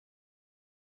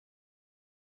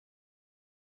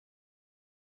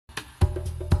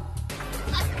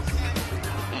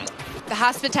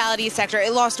hospitality sector,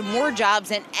 it lost more jobs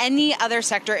than any other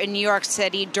sector in New York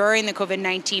City during the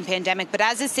COVID-19 pandemic. But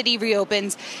as the city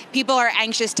reopens, people are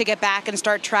anxious to get back and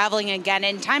start traveling again.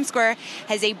 And Times Square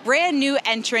has a brand new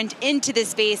entrant into the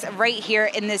space right here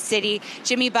in the city,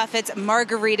 Jimmy Buffett's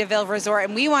Margaritaville Resort.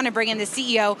 And we want to bring in the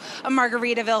CEO of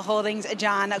Margaritaville Holdings,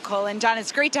 John Cohlan. John,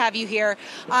 it's great to have you here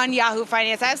on Yahoo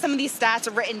Finance. I have some of these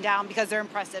stats written down because they're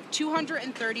impressive.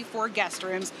 234 guest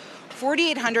rooms,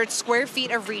 4,800 square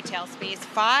feet of retail space,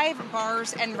 5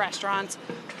 bars and restaurants.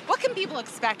 What can people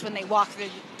expect when they walk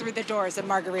through the doors of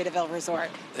Margaritaville Resort?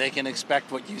 They can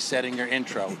expect what you said in your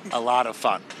intro, a lot of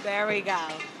fun. There we go.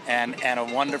 And a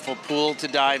wonderful pool to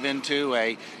dive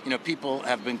into. People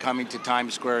have been coming to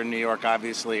Times Square in New York,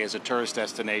 obviously, as a tourist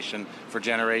destination for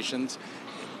generations.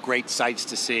 Great sights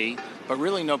to see, but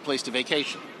really no place to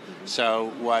vacation.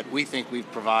 So what we think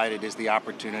we've provided is the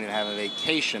opportunity to have a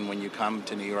vacation when you come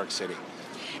to New York City.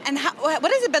 And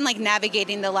what has it been like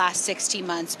navigating the last 16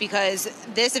 months? Because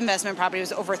this investment property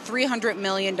was over $300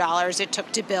 million it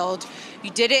took to build.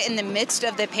 You did it in the midst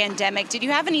of the pandemic. Did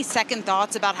you have any second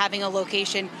thoughts about having a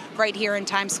location right here in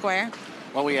Times Square?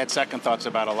 Well, we had second thoughts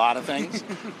about a lot of things.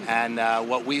 And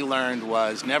what we learned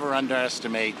was never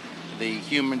underestimate the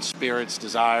human spirit's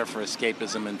desire for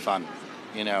escapism and fun.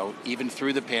 Even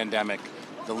through the pandemic,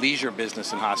 the leisure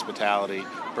business and hospitality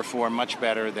performed much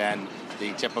better than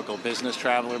the typical business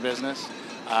traveler business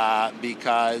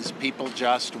because people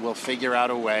just will figure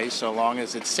out a way, so long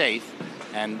as it's safe,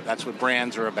 and that's what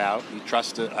brands are about. You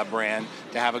trust a brand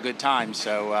to have a good time.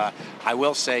 So I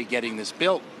will say getting this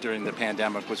built during the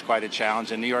pandemic was quite a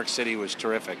challenge, and New York City was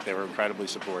terrific. They were incredibly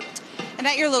supportive. And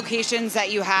at your locations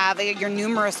that you have, your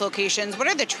numerous locations, what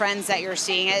are the trends that you're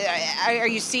seeing? Are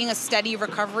you seeing a steady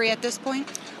recovery at this point?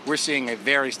 We're seeing a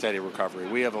very steady recovery.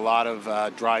 We have a lot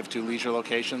of drive-to leisure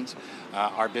locations.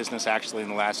 Our business actually in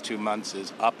the last 2 months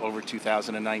is up over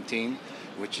 2019,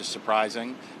 which is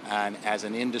surprising. And as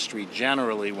an industry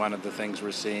generally, one of the things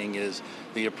we're seeing is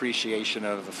the appreciation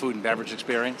of the food and beverage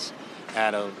experience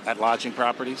at lodging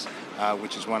properties,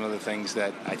 which is one of the things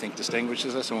that I think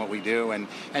distinguishes us in what we do, and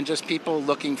just people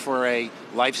looking for a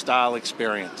lifestyle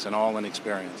experience, an all-in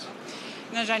experience.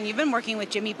 Now, John, you've been working with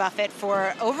Jimmy Buffett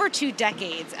for over 2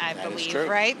 decades, I believe, is true.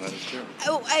 Right? That is true.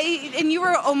 And you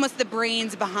were almost the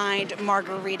brains behind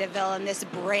Margaritaville and this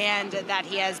brand that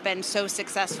he has been so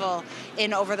successful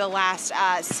in over the last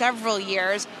several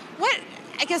years.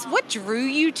 What drew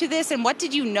you to this, and what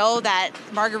did you know that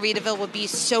Margaritaville would be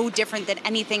so different than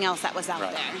anything else that was out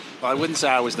there? Well, I wouldn't say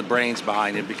I was the brains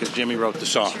behind it because Jimmy wrote the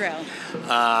song. True.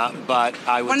 But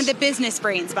I was one of the business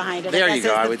brains behind it. There you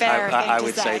go. I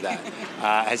would say that.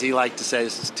 As he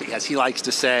likes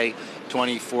to say,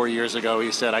 24 years ago,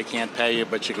 he said, "I can't pay you,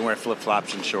 but you can wear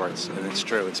flip-flops and shorts." And it's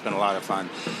true. It's been a lot of fun.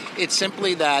 It's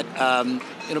simply that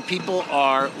people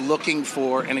are looking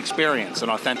for an experience, an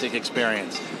authentic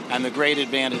experience. And the great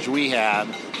advantage we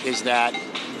have is that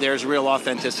there's real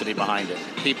authenticity behind it.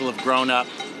 People have grown up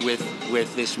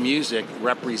with this music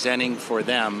representing for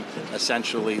them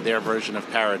essentially their version of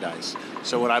paradise.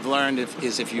 So what I've learned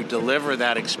is if you deliver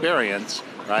that experience,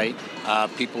 right,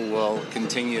 people will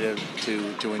continue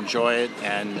to enjoy it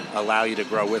and allow you to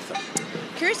grow with them.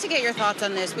 Curious to get your thoughts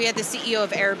on this. We had the CEO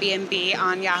of Airbnb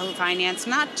on Yahoo Finance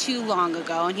not too long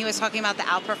ago, and he was talking about the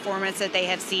outperformance that they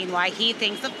have seen, why he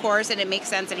thinks, of course, and it makes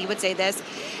sense that he would say this,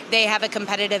 they have a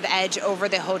competitive edge over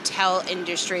the hotel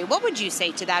industry. What would you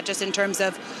say to that, just in terms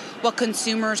of what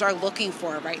consumers are looking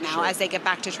for right now as they get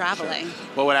back to traveling? Sure.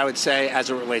 Well, what I would say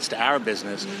as it relates to our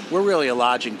business, we're really a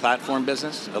lodging platform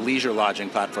business, a leisure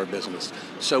lodging platform business.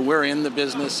 So we're in the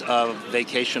business of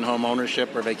vacation home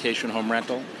ownership or vacation home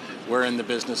rental. We're in the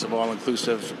business of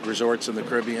all-inclusive resorts in the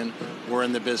Caribbean. We're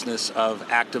in the business of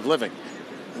active living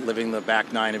the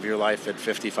back 9 of your life at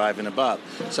 55 and above.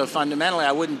 So fundamentally,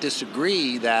 I wouldn't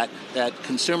disagree that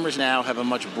consumers now have a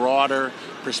much broader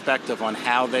perspective on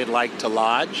how they'd like to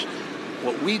lodge.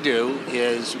 What we do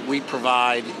is we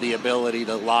provide the ability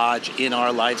to lodge in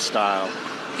our lifestyle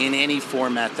in any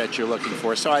format that you're looking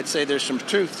for. So I'd say there's some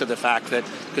truth to the fact that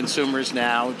consumers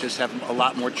now just have a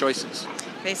lot more choices.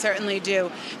 They certainly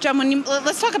do. John,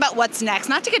 let's talk about what's next.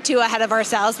 Not to get too ahead of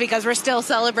ourselves because we're still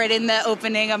celebrating the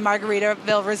opening of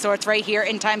Margaritaville Resorts right here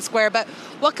in Times Square, but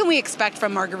what can we expect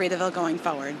from Margaritaville going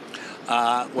forward?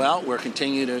 Well, we're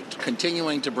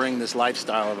continuing to bring this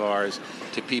lifestyle of ours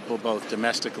to people both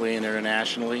domestically and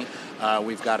internationally.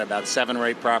 We've got about 7 or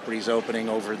 8 properties opening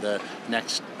over the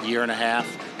next year and a half,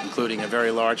 including a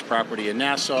very large property in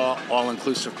Nassau,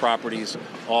 all-inclusive properties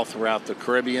all throughout the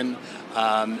Caribbean.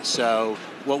 So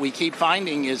what we keep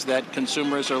finding is that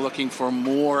consumers are looking for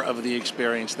more of the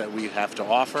experience that we have to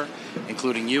offer,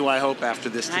 including you, I hope, after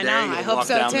this today. I know, I hope walk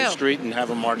so down too. the street and have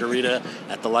a margarita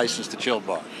at the License to Chill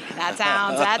bar. That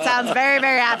sounds very,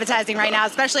 very appetizing right now,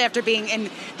 especially after being in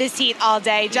this heat all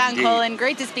day. John Cohlan,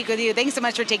 great to speak with you. Thanks so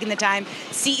much for taking the time.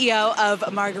 CEO of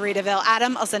Margaritaville.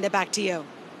 Adam, I'll send it back to you.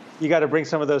 You got to bring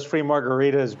some of those free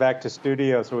margaritas back to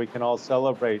studio so we can all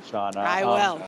celebrate, Shauna. I will.